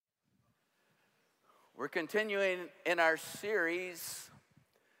We're continuing in our series,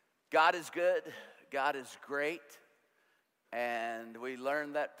 God is Good, God is Great. And we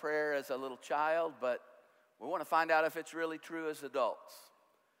learned that prayer as a little child, but we want to find out if it's really true as adults.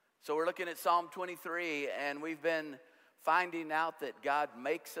 So we're looking at Psalm 23, and we've been finding out that God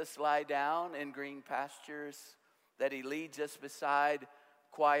makes us lie down in green pastures, that He leads us beside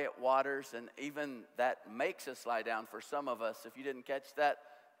quiet waters, and even that makes us lie down for some of us. If you didn't catch that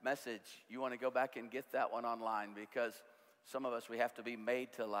message, you want to go back and get that one online, because some of us, we have to be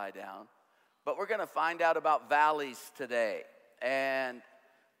made to lie down. But we're going to find out about valleys today. And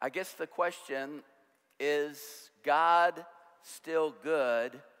I guess the question is, God still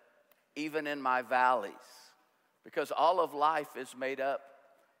good even in my valleys? Because all of life is made up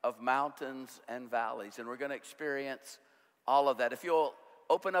of mountains and valleys, and we're going to experience all of that. If you'll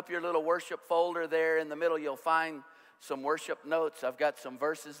open up your little worship folder there in the middle, you'll find some worship notes. I've got some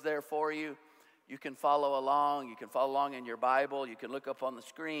verses there for you. You can follow along. You can follow along in your Bible. You can look up on the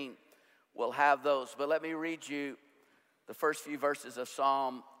screen. We'll have those. But let me read you the first few verses of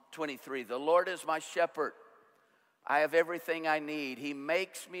Psalm 23. The Lord is my shepherd. I have everything I need. He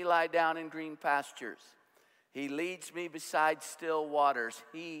makes me lie down in green pastures. He leads me beside still waters.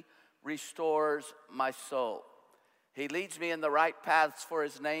 He restores my soul. He leads me in the right paths for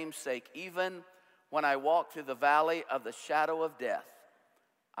His name's sake. Even when I walk through the valley of the shadow of death,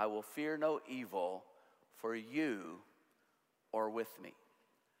 I will fear no evil, for You are with me.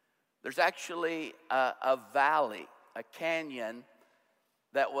 There's actually a valley, a canyon,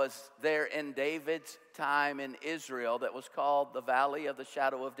 that was there in David's time in Israel that was called the Valley of the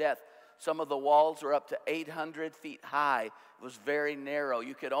Shadow of Death. Some of the walls were up to 800 feet high. It was very narrow.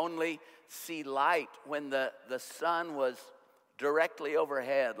 You could only see light when the sun was directly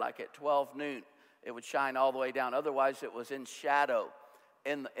overhead, like at 12 noon. It would shine all the way down. Otherwise, it was in shadow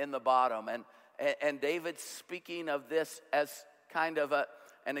in the bottom. And David's speaking of this as kind of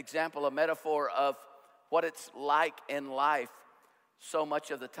an example, a metaphor of what it's like in life so much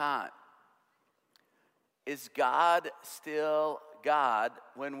of the time. Is God still God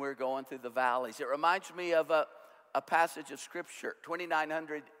when we're going through the valleys? It reminds me of a passage of Scripture.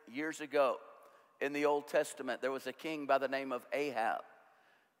 2,900 years ago in the Old Testament, there was a king by the name of Ahab.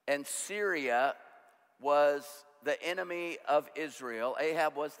 And Syria was the enemy of Israel.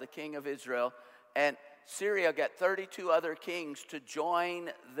 Ahab was the king of Israel. And Syria got 32 other kings to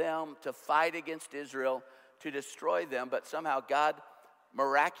join them to fight against Israel, to destroy them. But somehow God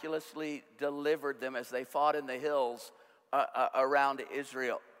miraculously delivered them as they fought in the hills around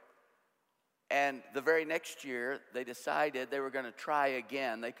Israel. And the very next year, they decided they were going to try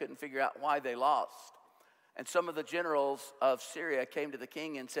again. They couldn't figure out why they lost. And some of the generals of Syria came to the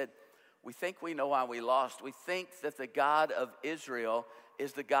king and said, "We think we know why we lost. We think that the God of Israel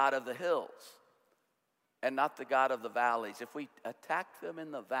is the God of the hills and not the God of the valleys. If we attack them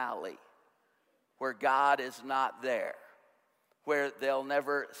in the valley where God is not there, where they'll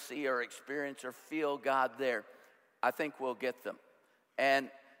never see or experience or feel God there, I think we'll get them."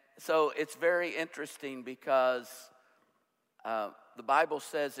 And so it's very interesting because the Bible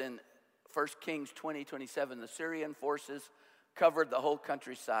says in 1 Kings 20:27, the Syrian forces covered the whole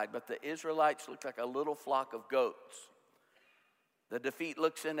countryside, but the Israelites looked like a little flock of goats. The defeat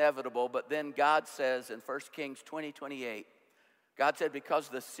looks inevitable, but then God says in 1 Kings 20:28, God said, "Because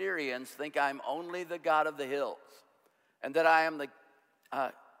the Syrians think I'm only the God of the hills, and that I am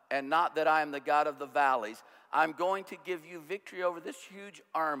and not that I am the God of the valleys, I'm going to give you victory over this huge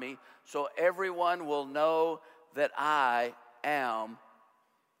army, so everyone will know that I am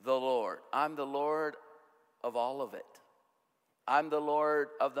the Lord. I'm the Lord of all of it. I'm the Lord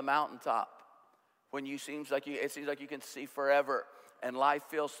of the mountaintop. When it seems like you can see forever and life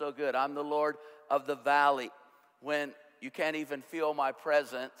feels so good. I'm the Lord of the valley. When you can't even feel my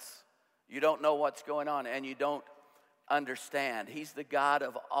presence, you don't know what's going on, and you don't understand. He's the God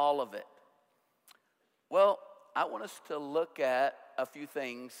of all of it." Well, I want us to look at a few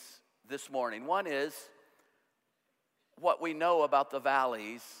things this morning. One is what we know about the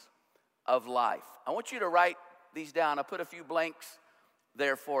valleys of life. I want you to write these down. I put a few blanks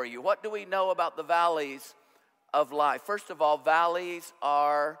there for you. What do we know about the valleys of life? First of all, valleys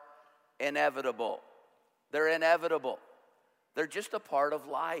are inevitable. They're inevitable. They're just a part of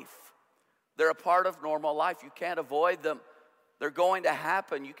life. They're a part of normal life. You can't avoid them. They're going to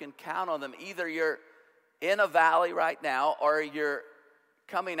happen. You can count on them. Either you're in a valley right now, or you're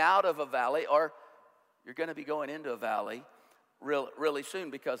coming out of a valley, or you're going to be going into a valley really soon,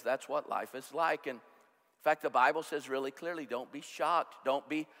 because that's what life is like. And in fact, the Bible says really clearly, don't be shocked. Don't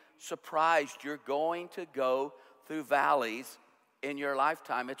be surprised. You're going to go through valleys in your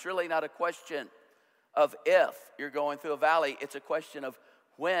lifetime. It's really not a question of if you're going through a valley. It's a question of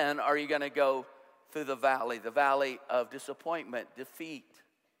when are you going to go through the valley of disappointment, defeat,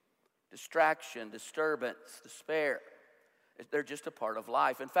 distraction, disturbance, despair. They're just a part of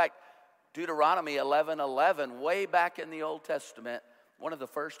life. In fact, Deuteronomy 11:11, way back in the Old Testament, one of the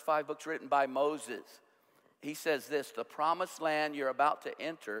first 5 books written by Moses, he says this: the promised land you're about to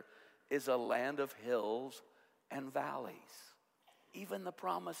enter is a land of hills and valleys. Even the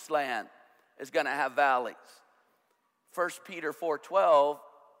promised land is going to have valleys. 1 Peter 4:12,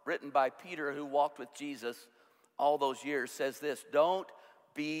 written by Peter, who walked with Jesus all those years, says this: don't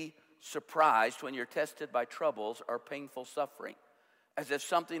be surprised when you're tested by troubles or painful suffering, as if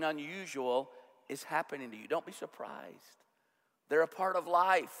something unusual is happening to you. Don't be surprised. They're a part of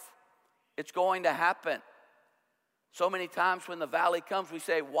life. It's going to happen. So many times when the valley comes, we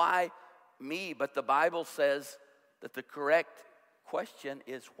say, why me? But the Bible says that the correct question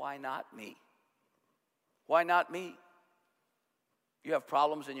is, why not me? Why not me? You have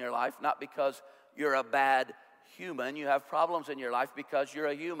problems in your life not because you're a bad human. You have problems in your life because you're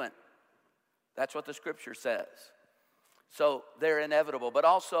a human. That's what the scripture says. So they're inevitable. But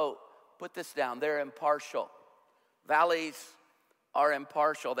also, put this down, they're impartial. Valleys are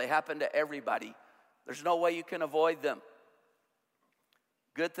impartial. They happen to everybody. There's no way you can avoid them.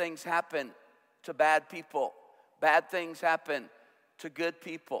 Good things happen to bad people. Bad things happen to good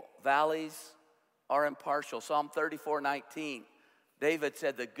people. Valleys are impartial. Psalm 34:19, David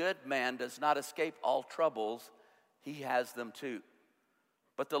said, the good man does not escape all troubles. He has them too.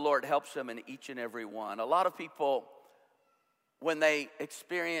 But the Lord helps him in each and every one. A lot of people, when they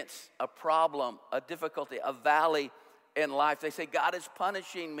experience a problem, a difficulty, a valley in life, they say, God is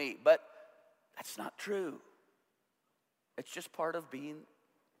punishing me. But that's not true. It's just part of being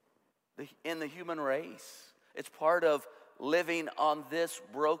in the human race. It's part of living on this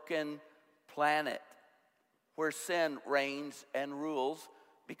broken planet where sin reigns and rules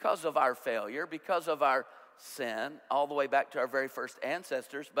because of our failure, because of our sin, all the way back to our very first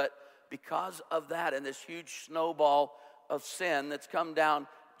ancestors. But because of that and this huge snowball of sin that's come down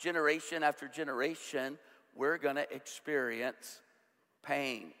generation after generation, we're going to experience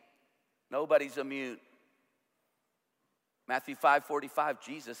pain. Nobody's immune. Matthew 5:45,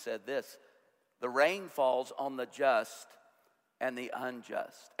 Jesus said this: the rain falls on the just and the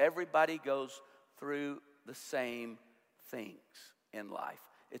unjust. Everybody goes through the same things in life.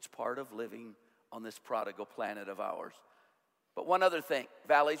 It's part of living on this prodigal planet of ours. But one other thing,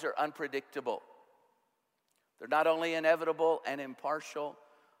 valleys are unpredictable. They're not only inevitable and impartial,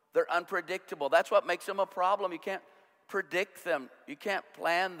 they're unpredictable. That's what makes them a problem. You can't predict them. You can't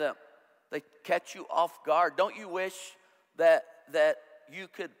plan them. They catch you off guard. Don't you wish that you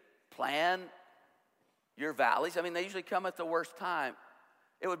could plan your valleys? I mean, they usually come at the worst time.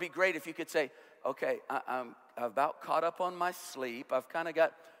 It would be great if you could say, okay, I'm about caught up on my sleep. I've kind of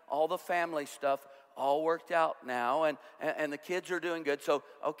got all the family stuff all worked out now, and the kids are doing good. So,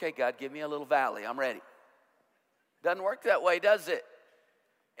 okay, God, give me a little valley. I'm ready. Doesn't work that way, does it?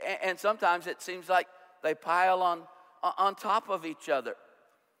 And sometimes it seems like they pile on top of each other.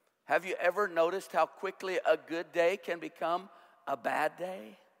 Have you ever noticed how quickly a good day can become a bad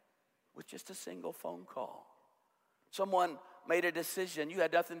day with just a single phone call? Someone made a decision. You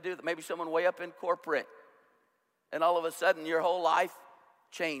had nothing to do with it. Maybe someone way up in corporate. And all of a sudden, your whole life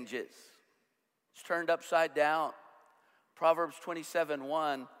changes. It's turned upside down. Proverbs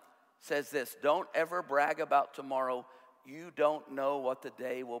 27:1 says this: don't ever brag about tomorrow. You don't know what the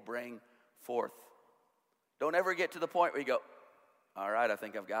day will bring forth. Don't ever get to the point where you go, all right, I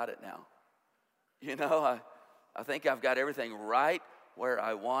think I've got it now. You know, I think I've got everything right where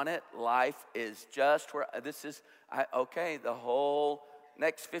I want it. Life is just where okay, the whole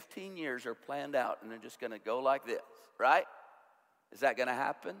next 15 years are planned out and they're just going to go like this, right? Is that going to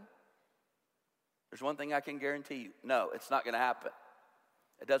happen? There's one thing I can guarantee you. No, it's not going to happen.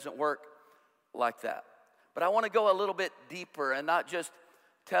 It doesn't work like that. But I want to go a little bit deeper and not just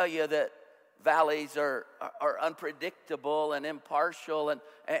tell you that valleys are unpredictable and impartial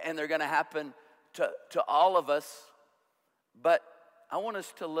and they're going to happen to all of us. But I want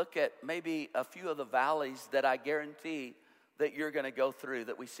us to look at maybe a few of the valleys that I guarantee that you're going to go through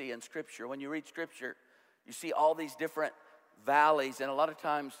that we see in Scripture. When you read Scripture, you see all these different valleys. And a lot of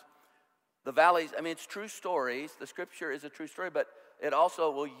times the valleys, I mean, it's true stories. The Scripture is a true story, but it also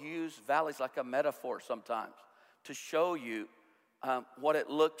will use valleys like a metaphor sometimes to show you what it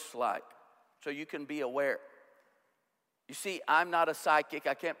looks like so you can be aware. You see, I'm not a psychic.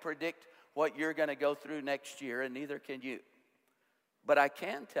 I can't predict what you're going to go through next year, and neither can you. But I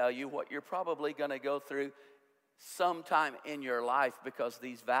can tell you what you're probably going to go through sometime in your life because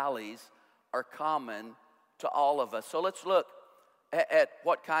these valleys are common to all of us. So let's look at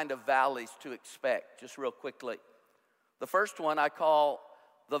what kind of valleys to expect, just real quickly. The first one I call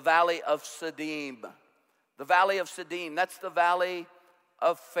the Valley of Siddim. The Valley of Siddim, that's the valley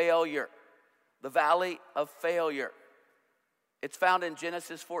of failure. The valley of failure. It's found in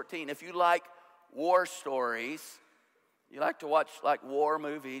Genesis 14. If you like war stories, you like to watch like war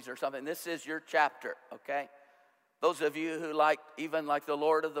movies or something, this is your chapter, okay? Those of you who like even like the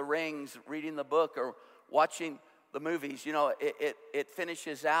Lord of the Rings, reading the book or watching the movies, you know, it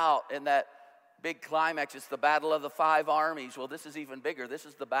finishes out in that big climax. It's the battle of the 5 armies. Well, this is even bigger. This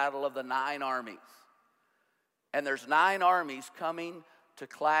is the battle of the 9 armies. And there's 9 armies coming to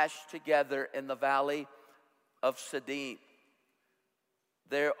clash together in the valley of Siddim.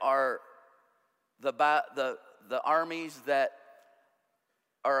 There are the armies that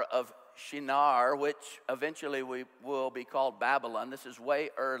are of Shinar, which eventually will be called Babylon. This is way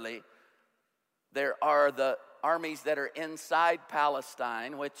early. There are the armies that are inside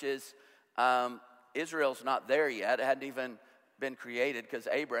Palestine, which is Israel's not there yet. It hadn't even been created because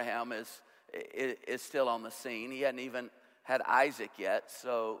Abraham is still on the scene. He hadn't even had Isaac yet,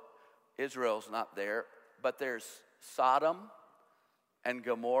 so Israel's not there. But there's Sodom and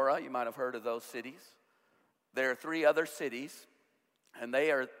Gomorrah. You might have heard of those cities. There are 3 other cities, and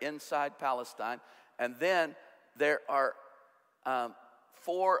they are inside Palestine. And then there are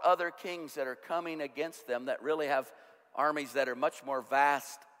 4 other kings that are coming against them that really have armies that are much more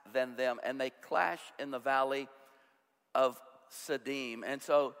vast than them, and they clash in the valley of Siddim. And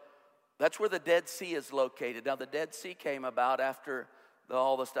so that's where the Dead Sea is located. Now, the Dead Sea came about after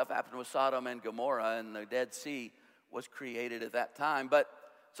all the stuff happened with Sodom and Gomorrah, and the Dead Sea was created at that time. But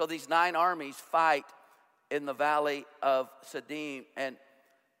so these 9 armies fight in the valley of Siddim. And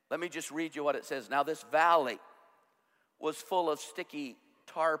let me just read you what it says. Now, this valley was full of sticky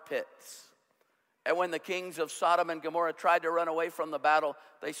tar pits. And when the kings of Sodom and Gomorrah tried to run away from the battle,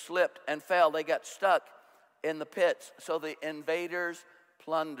 they slipped and fell. They got stuck in the pits. So the invaders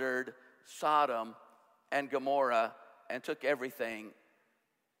plundered Sodom and Gomorrah and took everything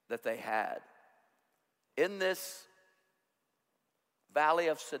that they had. In this valley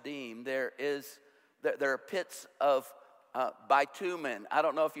of Siddim, there are pits of bitumen. I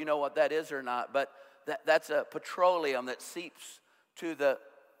don't know if you know what that is or not, but that's a petroleum that seeps to the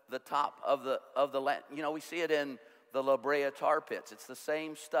top of the land. You know, we see it in the La Brea tar pits. It's the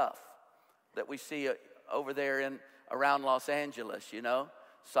same stuff that we see over there around Los Angeles, you know.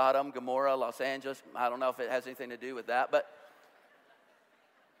 Sodom, Gomorrah, Los Angeles. I don't know if it has anything to do with that, but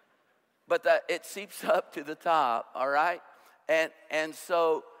it seeps up to the top, all right? And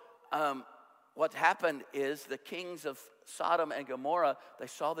so what happened is the kings of Sodom and Gomorrah, they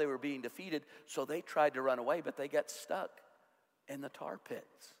saw they were being defeated, so they tried to run away, but they got stuck in the tar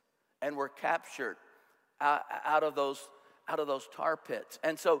pits and were captured out of those tar pits.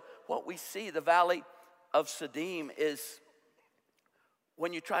 And so what we see, the valley of Siddim, is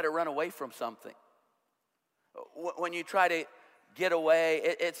when you try to run away from something, when you try to get away,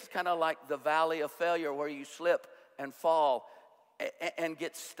 it's kind of like the valley of failure where you slip and fall and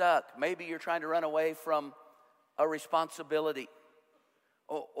get stuck. Maybe you're trying to run away from a responsibility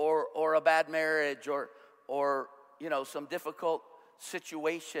or a bad marriage or you know, some difficult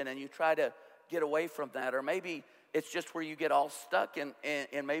situation, and you try to get away from that. Or maybe it's just where you get all stuck in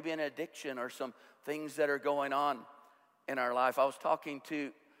maybe an addiction or some things that are going on in our life. I was talking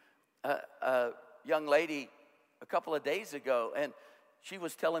to a young lady a couple of days ago, and she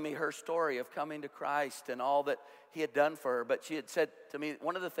was telling me her story of coming to Christ and all that he had done for her. But she had said to me,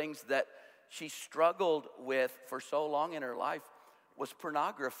 one of the things that she struggled with for so long in her life was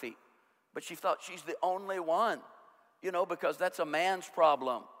pornography. But she thought she's the only one, you know, because that's a man's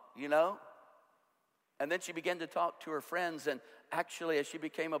problem, you know. And then she began to talk to her friends, and actually, as she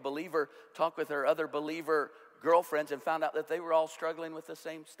became a believer, talked with her other believer girlfriends and found out that they were all struggling with the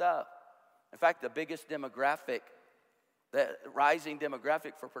same stuff. In fact, the biggest demographic, the rising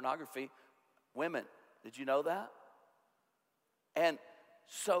demographic for pornography, women. Did you know that? And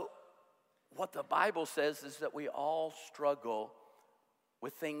so what the Bible says is that we all struggle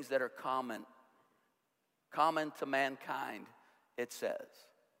with things that are common to mankind, it says.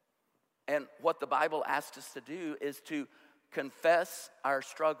 And what the Bible asks us to do is to confess our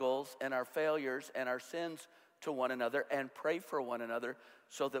struggles and our failures and our sins to one another and pray for one another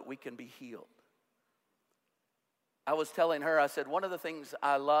so that we can be healed. I was telling her, I said, one of the things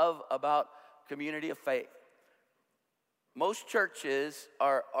I love about Community of Faith, most churches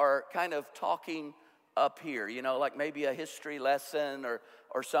are kind of talking up here, you know, like maybe a history lesson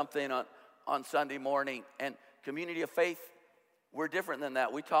or something on Sunday morning. And Community of Faith we're different than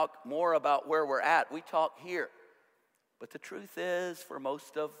that. We talk more about where we're at. We talk here. But the truth is, for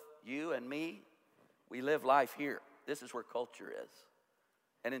most of you and me, we live life here. This is where culture is.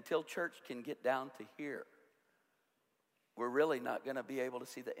 And until church can get down to here, we're really not going to be able to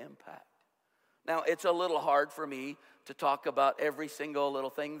see the impact. Now, it's a little hard for me to talk about every single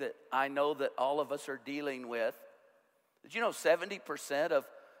little thing that I know that all of us are dealing with. Did you know 70%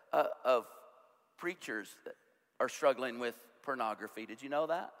 of preachers are struggling with pornography? Did you know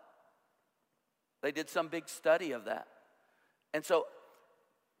that? They did some big study of that. And so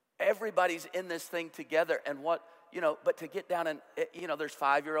everybody's in this thing together. And but to get down and, there's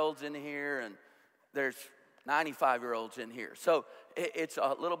 5-year-olds in here and there's 95-year-olds in here. So it's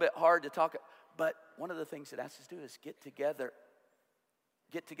a little bit hard to talk. But one of the things it asks us to do is get together,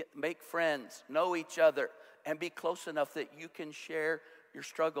 make friends, know each other, and be close enough that you can share your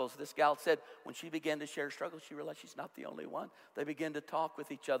struggles. This gal said when she began to share struggles, she realized she's not the only one. They began to talk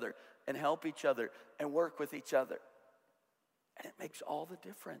with each other and help each other and work with each other. And it makes all the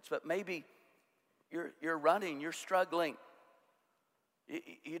difference. But maybe you're running, you're struggling.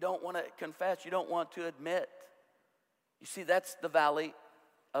 You don't want to confess, you don't want to admit. You see, that's the valley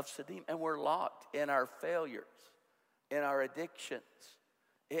of Siddim, and we're locked in our failures, in our addictions,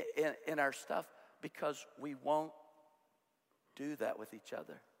 in our stuff, because we won't do that with each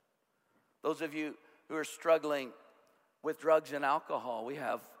other. Those of you who are struggling with drugs and alcohol, we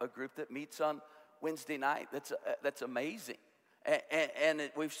have a group that meets on Wednesday night. That's amazing. And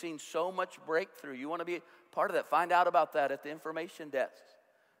we've seen so much breakthrough. You want to be part of that. Find out about that at the information desk.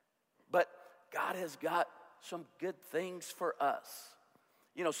 But God has got some good things for us.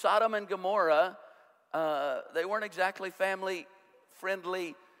 Sodom and Gomorrah, they weren't exactly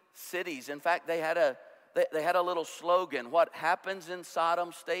family-friendly cities. In fact, they had a little slogan: "What happens in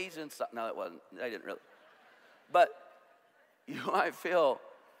Sodom stays in Sodom." No, it wasn't. They didn't really. But you might feel,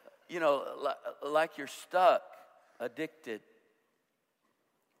 like you're stuck, addicted.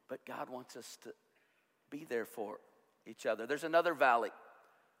 But God wants us to be there for each other. There's another valley,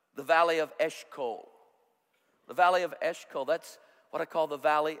 the valley of Eshcol. The valley of Eshcol, that's what I call the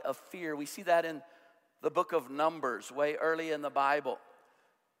valley of fear. We see that in the book of Numbers, way early in the Bible.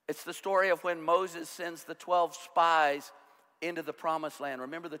 It's the story of when Moses sends the 12 spies into the promised land.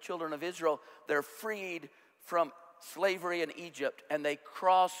 Remember, the children of Israel, they're freed from slavery in Egypt, and they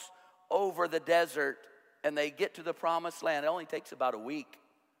cross over the desert, and they get to the promised land. It only takes about a week.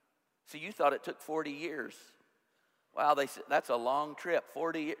 So you thought it took 40 years. Wow, they said, that's a long trip.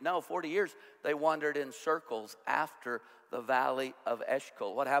 40 years. They wandered in circles after the valley of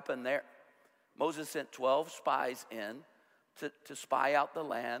Eshcol. What happened there? Moses sent 12 spies in to spy out the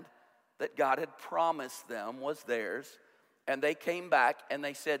land that God had promised them was theirs. And they came back and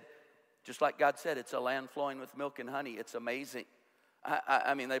they said, just like God said, it's a land flowing with milk and honey. It's amazing.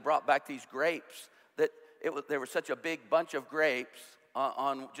 I mean, they brought back these grapes there was such a big bunch of grapes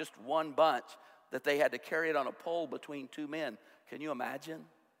on just one bunch that they had to carry it on a pole between two men. Can you imagine?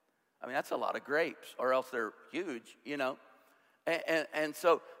 I mean, that's a lot of grapes, or else they're huge, And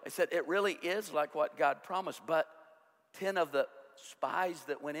so I said, it really is like what God promised. But 10 of the spies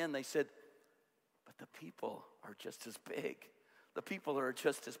that went in, they said, but the people are just as big. The people are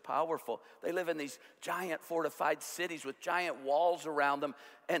just as powerful. They live in these giant fortified cities with giant walls around them.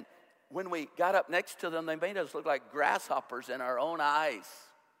 And when we got up next to them, they made us look like grasshoppers in our own eyes.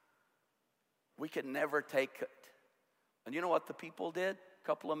 We could never take it. And you know what the people did? A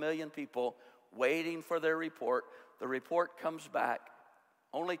couple of million people waiting for their report. The report comes back.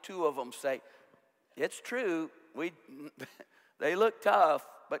 Only 2 of them say, it's true. They look tough,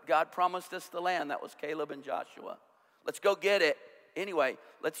 but God promised us the land. That was Caleb and Joshua. Let's go get it. Anyway,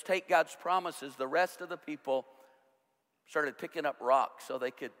 let's take God's promises. The rest of the people started picking up rocks so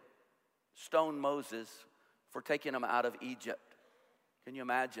they could stone Moses for taking them out of Egypt. Can you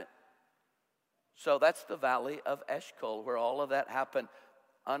imagine? So that's the valley of Eshcol, where all of that happened.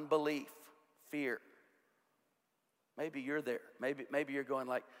 Unbelief, fear. Maybe you're there. Maybe you're going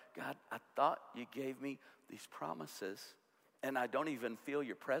like, God, I thought you gave me these promises, and I don't even feel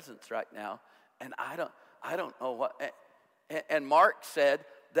your presence right now, and I don't know what. And Mark said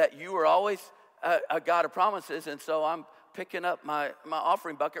that you were always a God of promises, and so I'm picking up my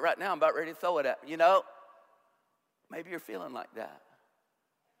offering bucket right now. I'm about ready to throw it at you. Maybe you're feeling like that.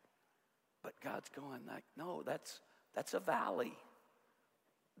 But God's going like, no, that's a valley.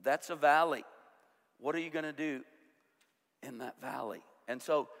 That's a valley. What are you going to do in that valley? And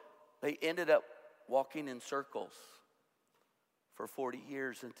so they ended up walking in circles for 40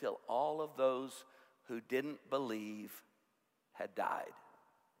 years until all of those who didn't believe had died.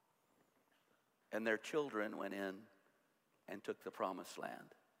 And their children went in and took the promised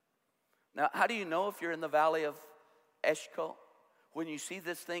land. Now, how do you know if you're in the valley of Eshcol? When you see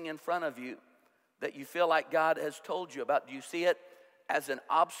this thing in front of you that you feel like God has told you about, do you see it as an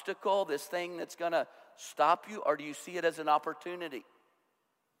obstacle, this thing that's going to stop you, or do you see it as an opportunity?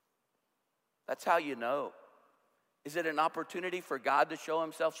 That's how you know. Is it an opportunity for God to show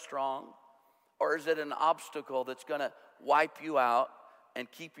himself strong? Or is it an obstacle that's going to wipe you out and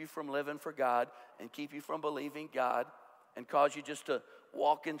keep you from living for God and keep you from believing God and cause you just to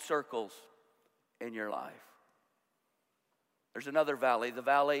walk in circles in your life? There's another valley, the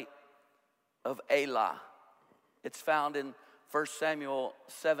valley of Elah. It's found in 1 Samuel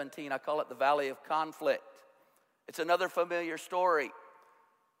 17. I call it the valley of conflict. It's another familiar story.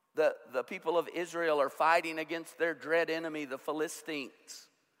 The people of Israel are fighting against their dread enemy, the Philistines.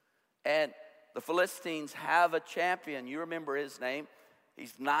 And the Philistines have a champion. You remember his name.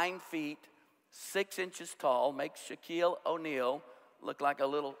 He's 9 feet, 6 inches tall, makes Shaquille O'Neal look like a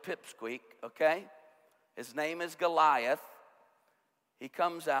little pipsqueak, okay? His name is Goliath. He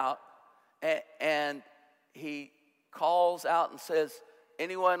comes out and he calls out and says,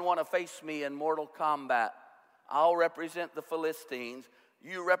 anyone want to face me in mortal combat? I'll represent the Philistines.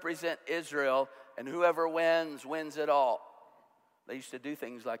 You represent Israel, and whoever wins, wins it all. They used to do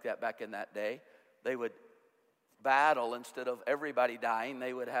things like that back in that day. They would battle instead of everybody dying.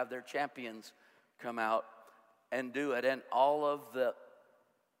 They would have their champions come out and do it. And all of the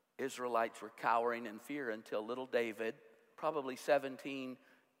Israelites were cowering in fear until little David, probably 17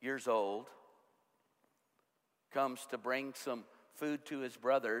 years old, comes to bring some food to his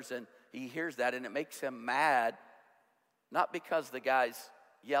brothers. And he hears that, and it makes him mad. Not because the guy's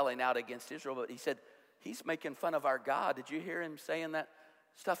yelling out against Israel, but he said, he's making fun of our God. Did you hear him saying that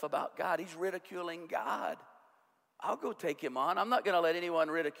stuff about God? He's ridiculing God. I'll go take him on. I'm not going to let anyone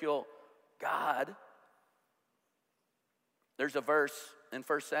ridicule God. There's a verse in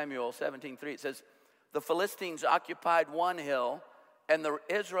 1 Samuel 17:3. It says, the Philistines occupied one hill and the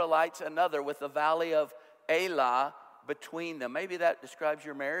Israelites another, with the valley of Elah between them. Maybe that describes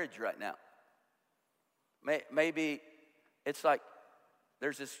your marriage right now. Maybe it's like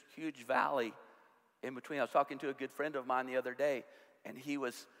there's this huge valley in between. I was talking to a good friend of mine the other day, and he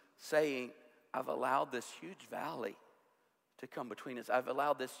was saying, I've allowed this huge valley to come between us. I've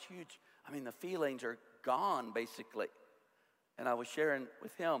allowed this huge, the feelings are gone, basically. And I was sharing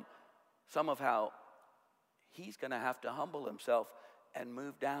with him some of how he's going to have to humble himself and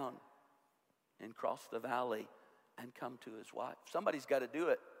move down and cross the valley and come to his wife. Somebody's got to do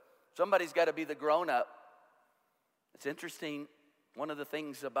it. Somebody's got to be the grown-up. It's interesting, one of the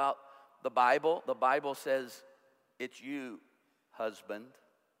things about the Bible says, it's you, husband.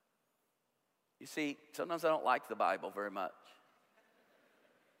 You see, sometimes I don't like the Bible very much.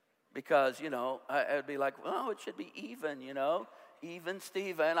 Because, I'd be like, it should be even, even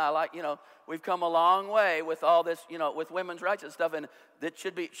Stephen. I like, we've come a long way with all this, with women's rights and stuff. And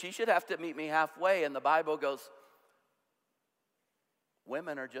she should have to meet me halfway. And the Bible goes,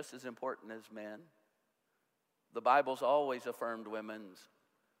 women are just as important as men. The Bible's always affirmed women's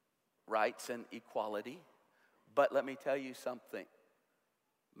rights and equality. But let me tell you something.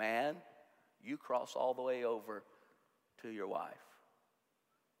 Man, you cross all the way over to your wife.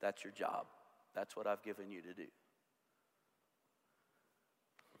 That's your job. That's what I've given you to do.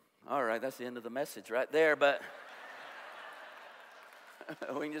 All right, that's the end of the message right there, but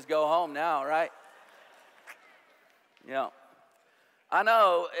we can just go home now, right? I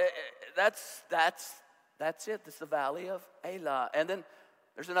know, that's it. This is the valley of Elah. And then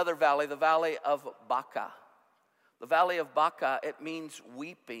there's another valley, the valley of Baca. The valley of Baca, it means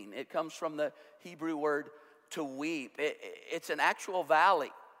weeping. It comes from the Hebrew word to weep. It's an actual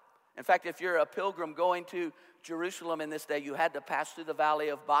valley. In fact, if you're a pilgrim going to Jerusalem in this day, you had to pass through the valley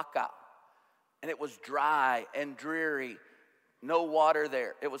of Baca. And it was dry and dreary, no water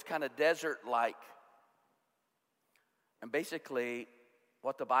there. It was kind of desert-like. And basically,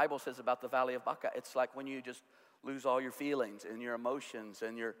 what the Bible says about the valley of Baca, it's like when you just lose all your feelings and your emotions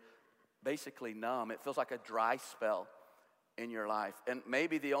and you're basically numb. It feels like a dry spell in your life. And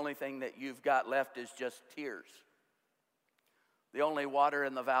maybe the only thing that you've got left is just tears. The only water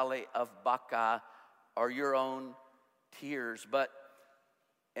in the valley of Baca are your own tears. But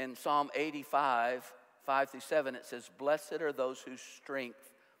in Psalm 85, 5-7, it says, blessed are those whose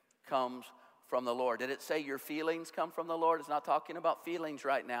strength comes from the Lord. Did it say your feelings come from the Lord? It's not talking about feelings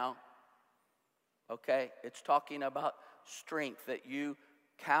right now. Okay? It's talking about strength that you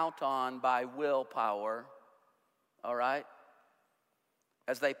count on by willpower. All right?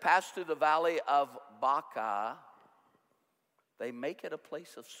 As they pass through the valley of Baca, they make it a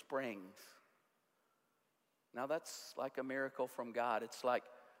place of springs. Now that's like a miracle from God. It's like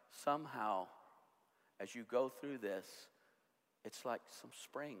somehow, as you go through this, it's like some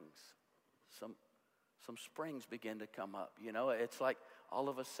springs begin to come up. You know, it's like all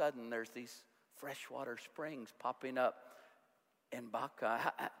of a sudden there's these freshwater springs popping up in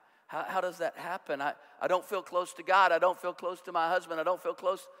Baca. How does that happen? I don't feel close to God. I don't feel close to my husband. I don't feel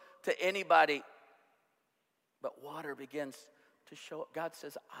close to anybody. But water begins to show up. God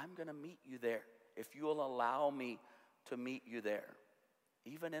says, I'm going to meet you there if you will allow me to meet you there.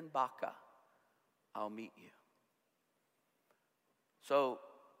 Even in Baca, I'll meet you. So,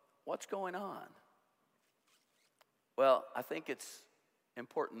 what's going on? Well, I think it's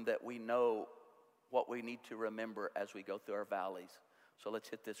important that we know what we need to remember as we go through our valleys. So let's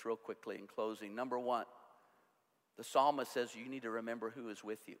hit this real quickly in closing. Number one, the psalmist says you need to remember who is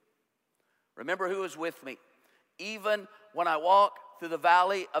with you. Remember who is with me. Even when I walk through the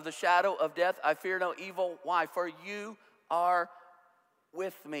valley of the shadow of death, I fear no evil. Why? For you are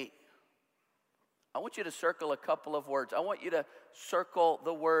with me. I want you to circle a couple of words. I want you to circle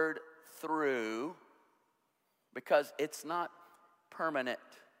the word through, because it's not permanent.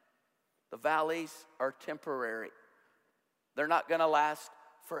 The valleys are temporary. They're not going to last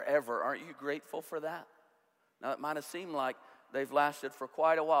forever. Aren't you grateful for that? Now, it might have seemed like they've lasted for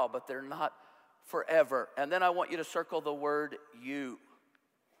quite a while, but they're not forever. And then I want you to circle the word you.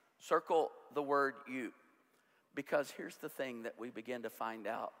 Circle the word you. Because here's the thing that we begin to find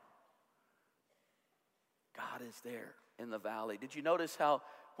out. God is there in the valley. Did you notice how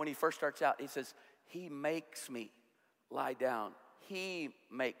when he first starts out, he says, he makes me lie down. He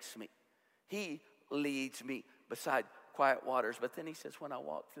makes me. He leads me beside quiet waters. But then he says, when I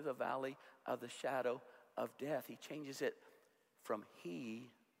walk through the valley of the shadow of death, he changes it from he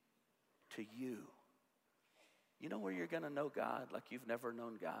to you. You know where you're going to know God like you've never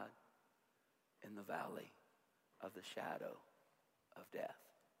known God? In the valley of the shadow of death.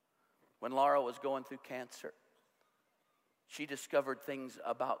 When Laura was going through cancer, she discovered things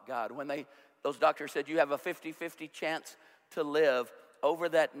about God. When those doctors said you have a 50-50 chance to live, over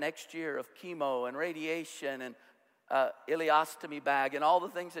that next year of chemo and radiation and ileostomy bag and all the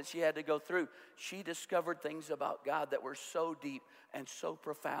things that she had to go through, she discovered things about God that were so deep and so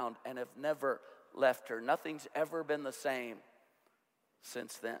profound and have never left her. Nothing's ever been the same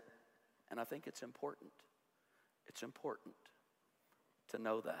since then. And I think it's important. It's important to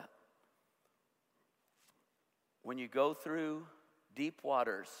know that. When you go through deep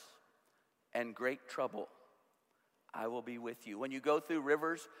waters and great trouble, I will be with you. When you go through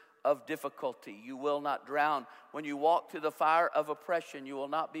rivers of difficulty, you will not drown. When you walk through the fire of oppression, you will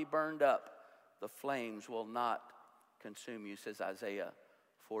not be burned up. The flames will not consume you, says Isaiah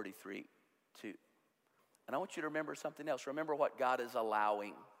 43:2. And I want you to remember something else. Remember what God is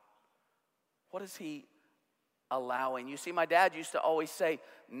allowing. What is he allowing? You see, my dad used to always say,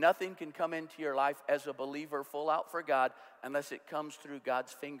 nothing can come into your life as a believer full out for God unless it comes through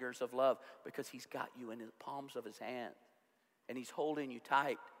God's fingers of love, because he's got you in the palms of his hand and he's holding you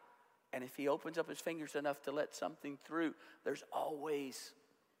tight. And if he opens up his fingers enough to let something through, there's always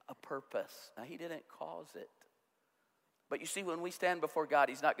a purpose. Now, he didn't cause it. But you see, when we stand before God,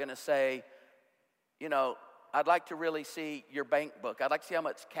 he's not going to say, you know, I'd like to really see your bank book. I'd like to see how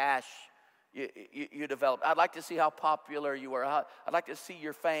much cash you developed. I'd like to see how popular you were. I'd like to see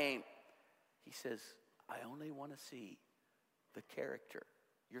your fame. He says, I only want to see the character,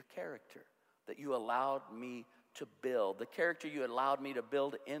 your character that you allowed me to build, the character you allowed me to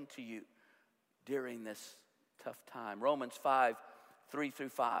build into you during this tough time. Romans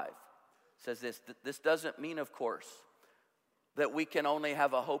 5:3-5 says this. This doesn't mean, of course, that we can only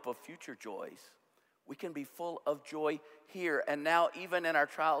have a hope of future joys. We can be full of joy here and now, even in our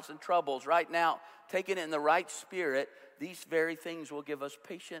trials and troubles. Right now, taken in the right spirit, these very things will give us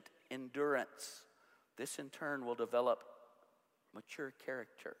patient endurance. This in turn will develop mature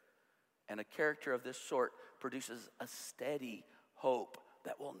character. And a character of this sort produces a steady hope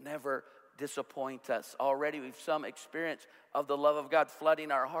that will never disappoint us. Already we've some experience of the love of God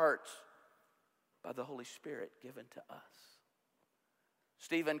flooding our hearts by the Holy Spirit given to us.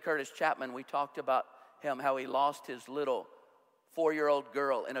 Stephen Curtis Chapman, we talked about him, how he lost his little 4-year-old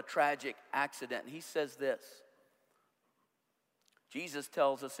girl in a tragic accident. He says this: Jesus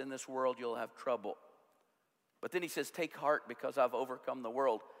tells us in this world you'll have trouble. But then he says, take heart because I've overcome the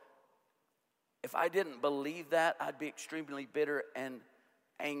world. If I didn't believe that, I'd be extremely bitter and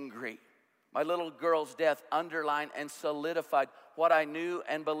angry. My little girl's death underlined and solidified what I knew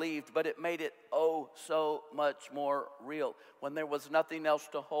and believed, but it made it oh so much more real when there was nothing else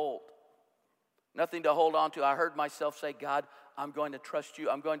to hold. Nothing to hold on to. I heard myself say, God, I'm going to trust you.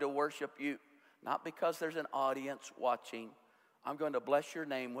 I'm going to worship you. not because there's an audience watching. I'm going to bless your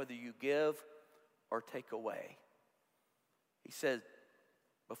name whether you give or take away. He said,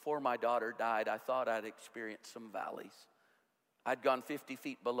 before my daughter died, I thought I'd experienced some valleys. I'd gone 50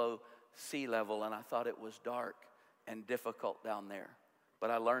 feet below sea level, and I thought it was dark and difficult down there.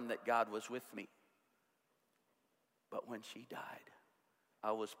 But I learned that God was with me. But when she died,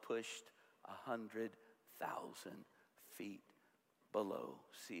 I was pushed 100,000 feet below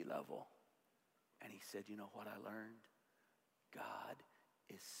sea level. And he said, you know what I learned? God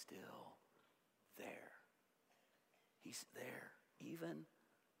is still there. He's there, even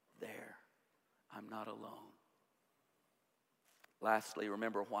there. I'm not alone. Lastly,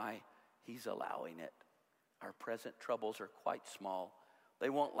 remember why he's allowing it. Our present troubles are quite small. They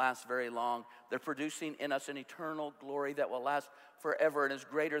won't last very long. They're producing in us an eternal glory that will last forever and is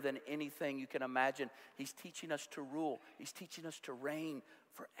greater than anything you can imagine. He's teaching us to rule. He's teaching us to reign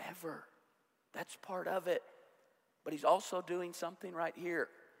forever. That's part of it. But he's also doing something right here.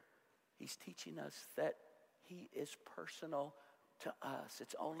 He's teaching us that he is personal to us.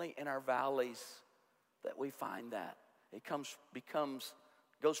 It's only in our valleys that we find that. It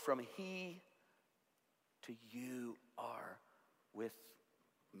goes from he to you are with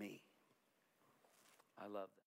me. I love that.